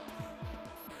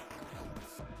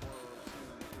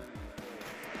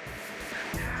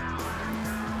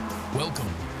Welcome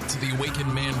to the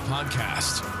Awakened Man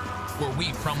podcast, where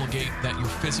we promulgate that your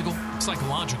physical,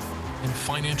 psychological, and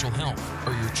financial health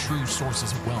are your true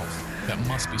sources of wealth that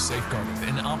must be safeguarded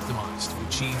and optimized to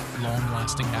achieve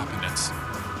long-lasting happiness.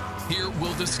 Here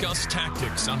we'll discuss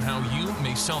tactics on how you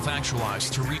may self-actualize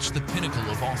to reach the pinnacle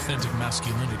of authentic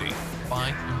masculinity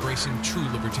by embracing true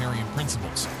libertarian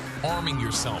principles, arming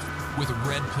yourself with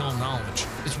red pill knowledge,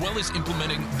 as well as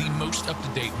implementing the most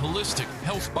up-to-date holistic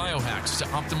health biohacks to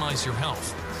optimize your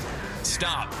health.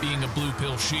 Stop being a blue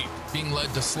pill sheep, being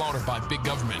led to slaughter by big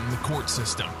government and the court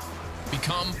system.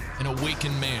 Become an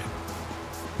awakened man.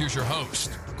 Here's your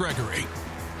host, Gregory.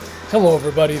 Hello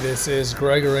everybody, this is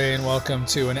Gregory and welcome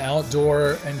to an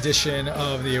outdoor edition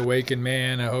of the Awakened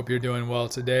Man. I hope you're doing well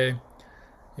today.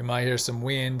 You might hear some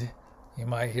wind. You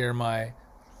might hear my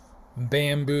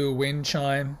bamboo wind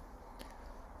chime.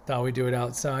 Thought we'd do it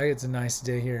outside. It's a nice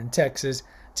day here in Texas.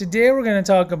 Today we're going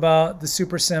to talk about the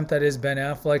super simp that is Ben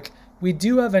Affleck. We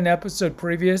do have an episode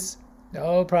previous,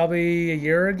 probably a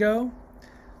year ago,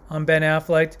 on Ben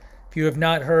Affleck. If you have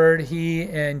not heard, he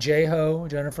and J-Ho,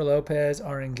 Jennifer Lopez,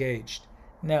 are engaged.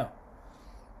 Now,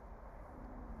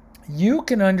 you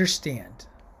can understand,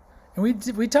 and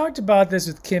we talked about this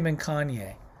with Kim and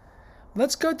Kanye.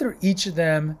 Let's go through each of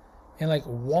them and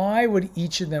why would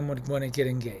each of them would want to get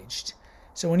engaged.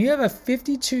 So when you have a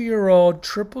 52-year-old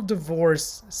triple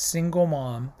divorce single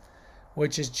mom,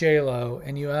 which is J-Lo,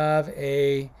 and you have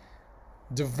a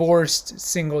divorced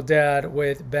single dad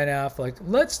with Ben Affleck,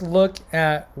 let's look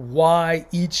at why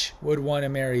each would want to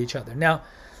marry each other. Now,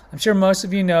 I'm sure most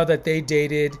of you know that they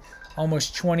dated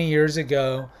almost 20 years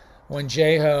ago when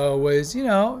J-Ho was,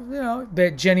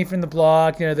 Jenny from the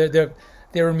Block.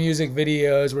 There were music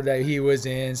videos where he was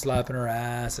in slapping her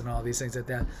ass and all these things like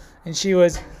that. And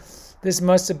this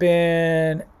must have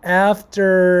been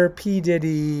after P.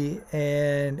 Diddy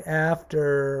and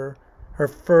after her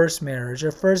first marriage.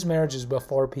 Her first marriage was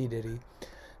before P. Diddy.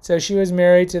 So she was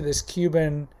married to this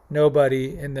Cuban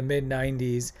nobody in the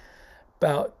mid-90s,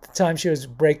 about the time she was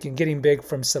getting big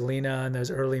from Selena in those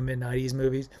early mid-90s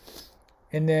movies.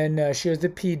 And then she was the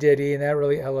P. Diddy, and that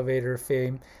really elevated her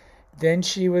fame. Then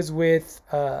she was with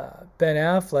Ben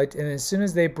Affleck, and as soon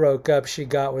as they broke up, she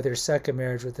got with her second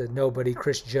marriage with a nobody,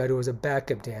 Chris Judd, who was a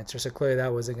backup dancer, so clearly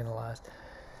that wasn't going to last.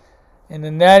 And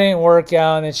then that didn't work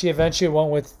out, and then she eventually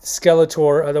went with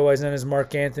Skeletor, otherwise known as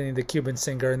Mark Anthony, the Cuban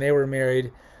singer, and they were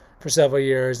married for several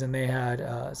years, and they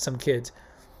had some kids.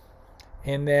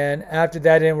 And then after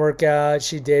that didn't work out,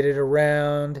 she dated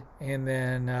around, and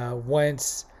then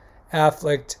once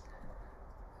Affleck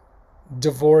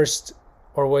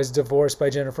was divorced by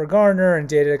Jennifer Garner and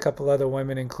dated a couple other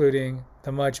women, including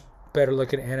the much better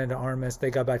looking Ana de Armas.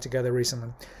 They got back together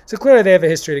recently. So clearly they have a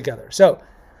history together. So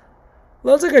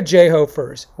let's look at J-Ho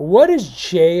first. What does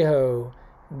J-Ho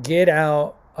get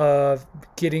out of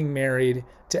getting married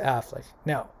to Affleck?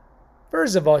 Now,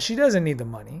 first of all, she doesn't need the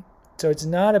money. So it's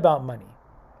not about money.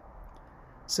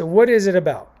 So what is it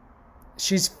about?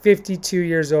 She's 52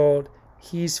 years old.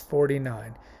 He's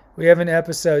 49. We have an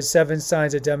episode, 7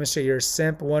 Signs That Demonstrate You're a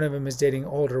Simp. One of them is dating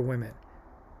older women.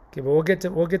 Okay, but we'll get to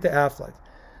Affleck.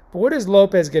 But what does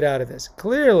Lopez get out of this?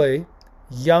 Clearly,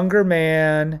 younger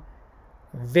man,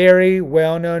 very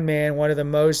well-known man, one of the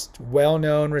most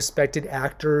well-known, respected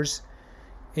actors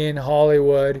in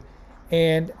Hollywood.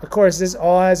 And, of course, this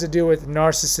all has to do with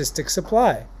narcissistic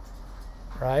supply,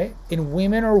 right? And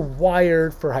women are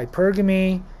wired for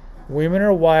hypergamy. Women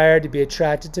are wired to be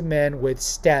attracted to men with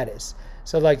status.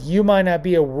 So you might not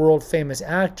be a world famous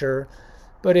actor,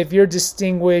 but if you're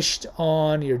distinguished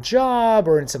on your job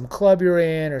or in some club you're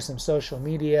in or some social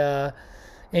media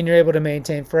and you're able to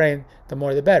maintain frame, the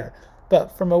more the better.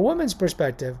 But from a woman's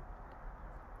perspective,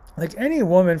 any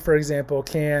woman, for example,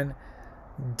 can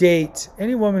date,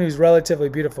 any woman who's relatively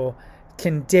beautiful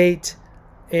can date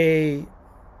a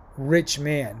rich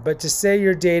man. But to say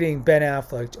you're dating Ben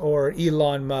Affleck or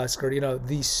Elon Musk or,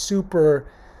 the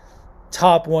super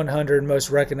top 100 most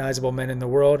recognizable men in the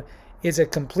world is a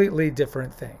completely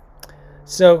different thing.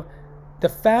 So the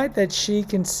fact that she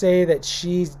can say that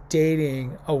she's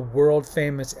dating a world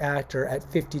famous actor at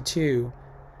 52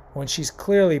 when she's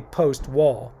clearly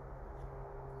post-wall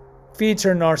feeds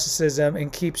her narcissism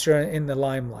and keeps her in the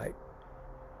limelight.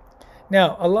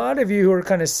 Now, a lot of you who are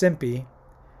kind of simpy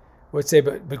would say,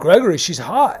 but Gregory, she's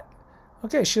hot.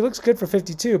 Okay, she looks good for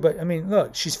 52, but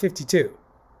look, she's 52.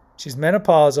 She's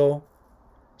menopausal.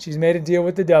 She's made a deal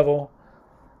with the devil.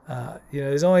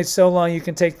 There's only so long you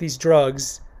can take these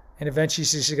drugs, and eventually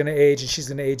she's going to age, and she's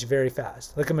going to age very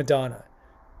fast. Look at Madonna.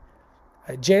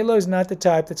 J-Lo's not the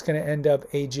type that's going to end up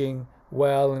aging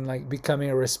well and becoming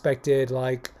a respected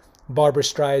Barbara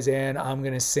Streisand. I'm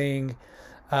going to sing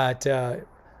at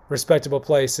respectable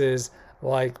places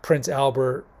like Prince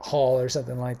Albert Hall or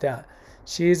something like that.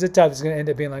 She's the type that's going to end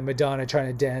up being like Madonna, trying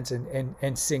to dance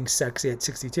and sing sexy at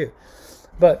 62.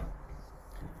 But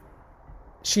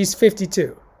she's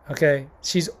 52, okay?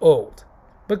 She's old.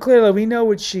 But clearly we know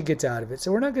what she gets out of it.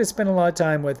 So we're not going to spend a lot of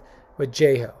time with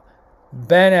J-Ho.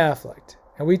 Ben Affleck.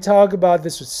 And we talk about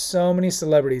this with so many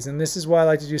celebrities. And this is why I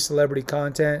like to do celebrity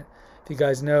content, if you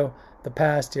guys know the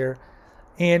past here.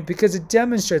 And because it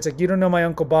demonstrates, like, you don't know my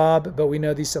Uncle Bob, but we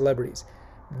know these celebrities.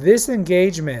 This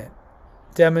engagement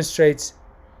demonstrates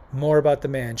more about the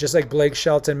man. Just like Blake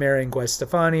Shelton marrying Gwen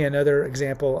Stefani, another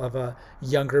example of a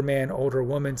younger man, older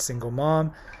woman, single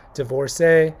mom,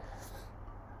 divorcee.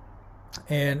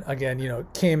 And again,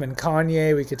 Kim and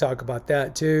Kanye, we could talk about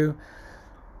that too.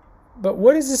 But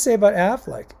what does this say about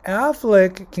Affleck?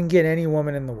 Affleck can get any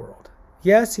woman in the world.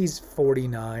 Yes, he's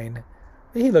 49.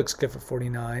 He looks good for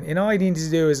 49. And all he needs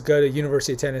to do is go to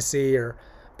University of Tennessee or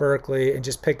Berkeley and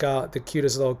just pick out the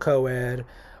cutest little co-ed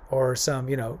or some,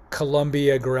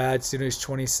 Columbia grad student who's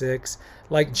 26,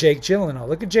 like Jake Gyllenhaal.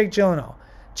 Look at Jake Gyllenhaal.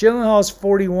 Gyllenhaal's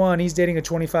 41. He's dating a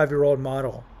 25-year-old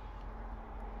model.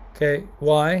 Okay,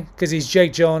 why? Because he's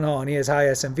Jake Gyllenhaal and he has high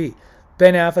SMV.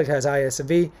 Ben Affleck has high SMV.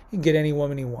 He can get any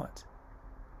woman he wants.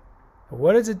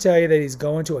 What does it tell you that he's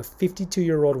going to a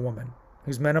 52-year-old woman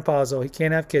who's menopausal? He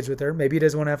can't have kids with her. Maybe he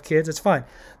doesn't want to have kids. That's fine.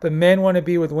 But men want to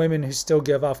be with women who still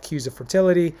give off cues of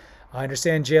fertility. I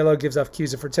understand J-Lo gives off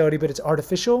cues of fertility, but it's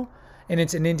artificial and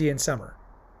it's an Indian summer.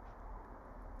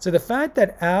 So the fact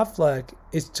that Affleck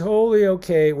is totally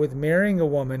okay with marrying a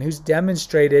woman who's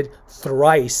demonstrated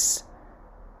thrice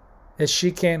that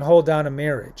she can't hold down a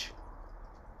marriage.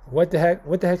 What the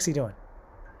heck's he doing?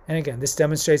 And again, this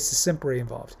demonstrates the simpery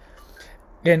involved.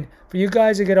 And for you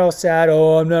guys to get all sad,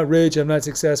 oh, I'm not rich, I'm not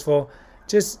successful,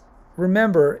 just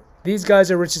remember, these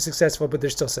guys are rich and successful, but they're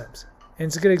still simps. And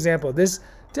it's a good example. This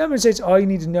demonstrates all you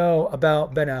need to know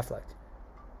about Ben Affleck.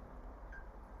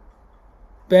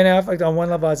 Ben Affleck, on one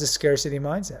level, has a scarcity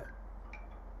mindset.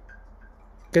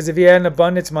 Because if he had an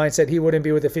abundance mindset, he wouldn't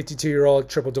be with a 52-year-old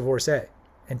triple divorcee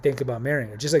and think about marrying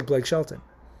her, just like Blake Shelton.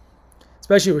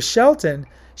 Especially with Shelton.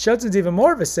 Shelton's even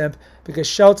more of a simp because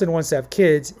Shelton wants to have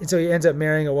kids, and so he ends up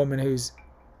marrying a woman who's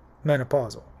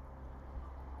menopausal.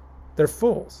 They're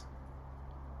fools.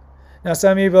 Now,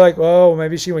 some of you be like, oh,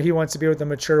 maybe he wants to be with a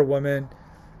mature woman.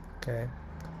 Okay,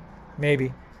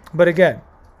 maybe. But again,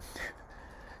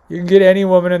 you can get any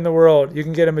woman in the world. You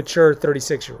can get a mature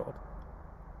 36-year-old.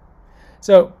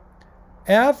 So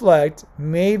Affleck,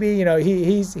 maybe,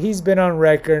 he's been on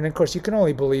record, and of course you can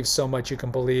only believe so much you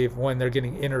can believe when they're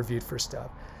getting interviewed for stuff.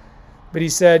 But he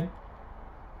said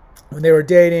when they were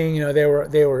dating, they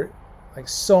were like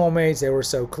soulmates, they were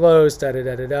so close,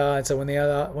 da-da-da-da-da. And so when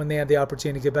they had the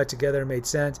opportunity to get back together, it made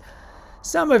sense.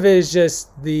 Some of it is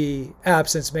just the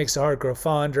absence makes the heart grow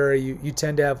fonder. You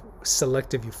tend to have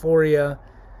selective euphoria.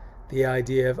 The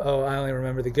idea of, oh, I only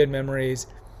remember the good memories.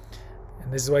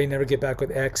 And this is why you never get back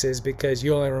with exes, because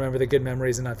you only remember the good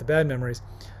memories and not the bad memories.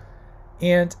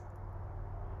 And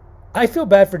I feel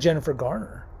bad for Jennifer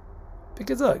Garner.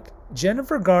 Because look,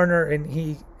 Jennifer Garner and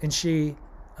he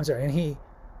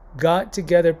got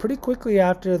together pretty quickly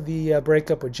after the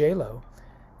breakup with J-Lo.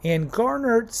 And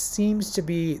Garner seems to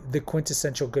be the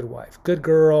quintessential good wife. Good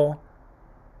girl.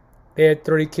 They had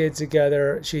 3 kids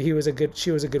together. She was a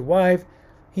good wife.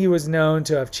 He was known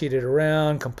to have cheated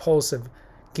around, compulsive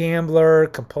gambler,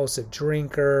 compulsive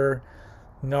drinker,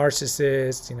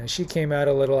 narcissist. She came out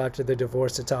a little after the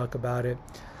divorce to talk about it.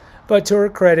 But to her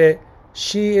credit,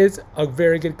 she is a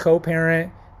very good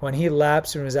co-parent. When he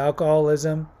lapsed from his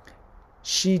alcoholism,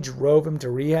 she drove him to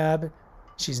rehab.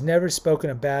 She's never spoken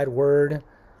a bad word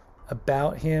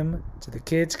about him to the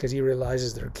kids because he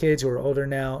realizes their kids who are older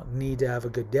now need to have a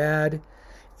good dad.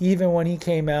 Even when he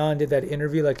came out and did that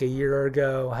interview like a year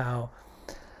ago, how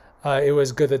it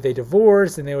was good that they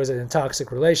divorced and there was a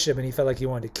toxic relationship and he felt like he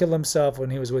wanted to kill himself when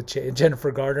he was with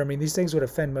Jennifer Garner. I mean, these things would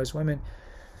offend most women.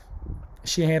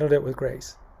 She handled it with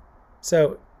grace.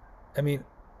 So, I mean,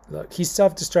 look, he's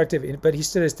self-destructive, but he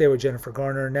still stay with Jennifer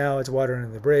Garner. Now it's water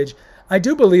under the bridge. I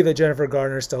do believe that Jennifer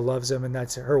Garner still loves him and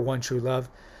that's her one true love.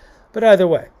 But either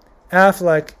way,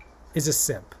 Affleck is a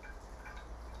simp.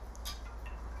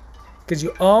 Because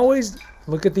you always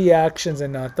look at the actions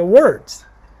and not the words.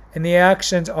 And the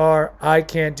actions are, I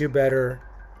can't do better.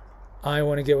 I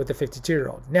want to get with the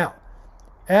 52-year-old. Now,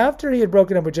 after he had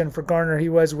broken up with Jennifer Garner, he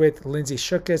was with Lindsay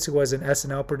Shookus, who was an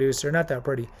SNL producer, not that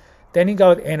pretty. Then he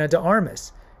got with Ana de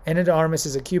Armas. Ana de Armas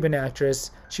is a Cuban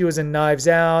actress. She was in Knives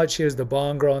Out. She was the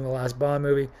Bond girl in the last Bond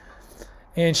movie.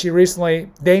 And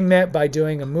they met by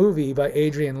doing a movie by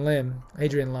Adrian Lyme,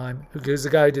 who's the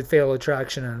guy who did Fatal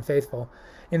Attraction and Unfaithful.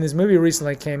 And this movie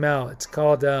recently came out. It's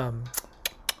called, I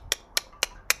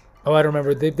don't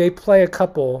remember. They play a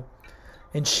couple,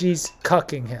 and she's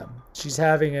cucking him. She's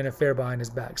having an affair behind his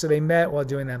back. So they met while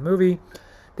doing that movie.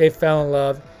 They fell in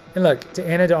love. And look, to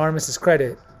Ana de Armas'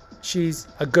 credit, she's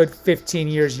a good 15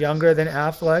 years younger than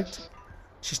Affleck.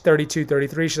 She's 32,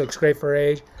 33. She looks great for her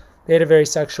age. They had a very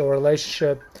sexual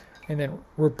relationship. And then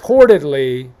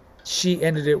reportedly, she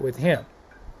ended it with him.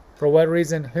 For what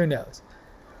reason? Who knows?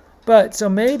 But so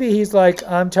maybe he's like,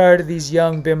 I'm tired of these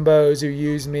young bimbos who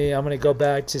use me. I'm going to go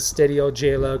back to steady old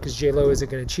J-Lo because J-Lo isn't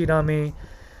going to cheat on me.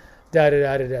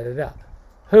 Da-da-da-da-da-da-da.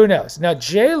 Who knows? Now,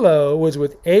 J-Lo was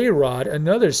with A-Rod,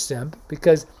 another simp,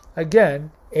 because,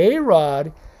 again,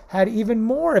 A-Rod had even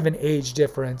more of an age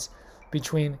difference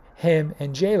between him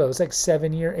and J-Lo. It's like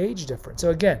 7-year age difference.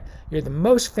 So, again, you're one of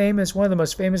the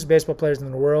most famous baseball players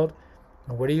in the world.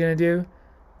 And what are you going to do?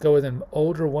 Go with an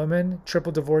older woman,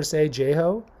 triple divorcee,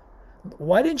 J-Ho?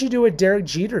 Why didn't you do what Derek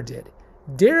Jeter did?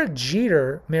 Derek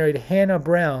Jeter married Hannah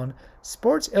Brown,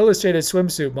 Sports Illustrated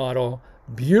swimsuit model,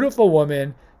 beautiful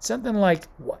woman, something like,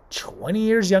 20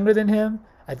 years younger than him?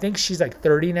 I think she's like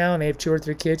 30 now, and they have 2 or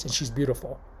 3 kids, and she's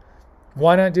beautiful.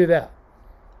 Why not do that?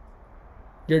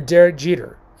 You're Derek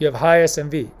Jeter. You have high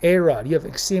SMV. A-Rod, you have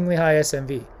extremely high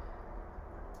SMV.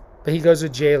 But he goes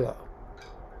with J-Lo.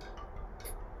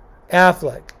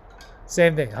 Affleck,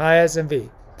 same thing, high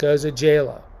SMV, goes with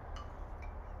J-Lo.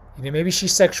 Maybe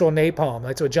she's sexual napalm.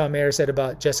 That's what John Mayer said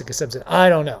about Jessica Simpson. I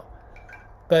don't know.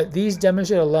 But these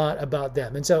demonstrate a lot about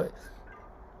them. And so,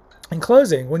 in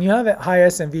closing, when you have a high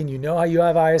SMV and you know how you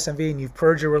have high SMV and you've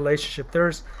purged your relationship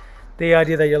thirst, the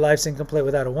idea that your life's incomplete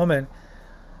without a woman,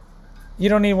 you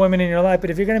don't need women in your life.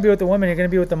 But if you're going to be with a woman, you're going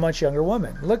to be with a much younger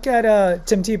woman. Look at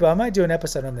Tim Tebow. I might do an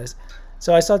episode on this.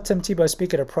 So I saw Tim Tebow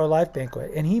speak at a pro-life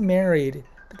banquet, and he married,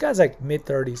 the guy's like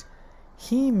mid-30s,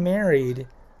 he married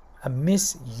a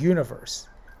Miss Universe.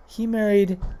 He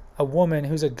married a woman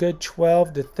who's a good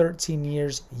 12 to 13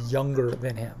 years younger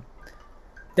than him.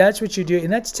 That's what you do,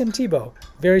 and that's Tim Tebow.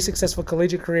 Very successful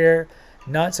collegiate career,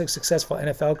 not so successful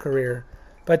NFL career.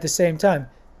 But at the same time,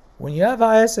 when you have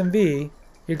ISMV,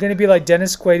 you're going to be like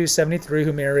Dennis Quaid, who's 73,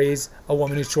 who marries a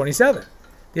woman who's 27.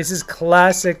 This is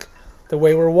classic, the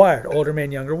way we're wired, older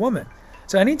man, younger woman.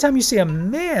 So anytime you see a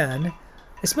man,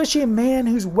 especially a man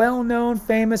who's well-known,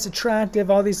 famous, attractive,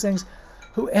 all these things,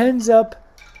 who ends up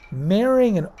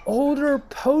marrying an older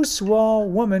post-wall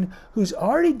woman who's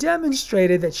already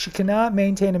demonstrated that she cannot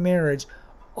maintain a marriage,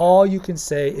 all you can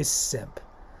say is simp.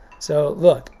 So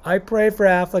look, I pray for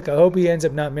Affleck. I hope he ends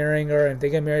up not marrying her, and if they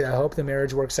get married, I hope the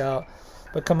marriage works out.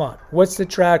 But come on, what's the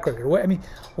track record?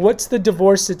 What's the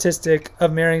divorce statistic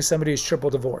of marrying somebody who's triple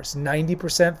divorced?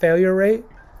 90% failure rate?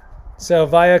 So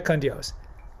vaya con Dios.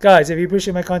 Guys, if you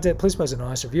appreciate my content, please post an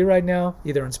honest review right now,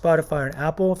 either on Spotify or on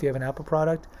Apple if you have an Apple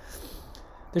product.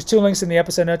 There's 2 links in the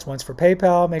episode notes. One's for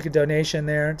PayPal. Make a donation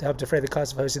there to help defray the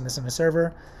cost of hosting this on the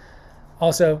server.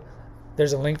 Also,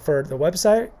 there's a link for the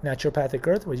website, Naturopathic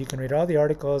Earth, where you can read all the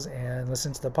articles and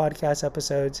listen to the podcast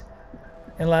episodes.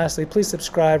 And lastly, please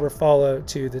subscribe or follow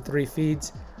to the 3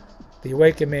 feeds, The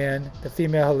Awakened Man, The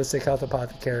Female Holistic Health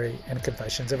Apothecary, and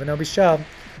Confessions of an Obese Child.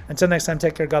 Until next time,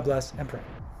 take care, God bless, and pray.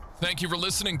 Thank you for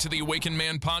listening to the Awakened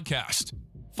Man Podcast.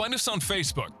 Find us on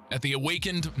Facebook at the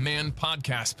Awakened Man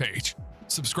Podcast page.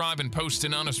 Subscribe and post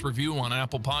an honest review on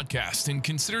Apple Podcasts, and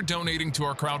consider donating to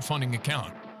our crowdfunding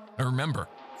account. And remember,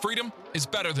 freedom is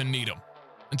better than Needham.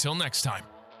 Until next time.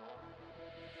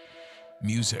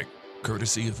 Music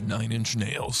courtesy of 9 Inch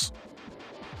Nails.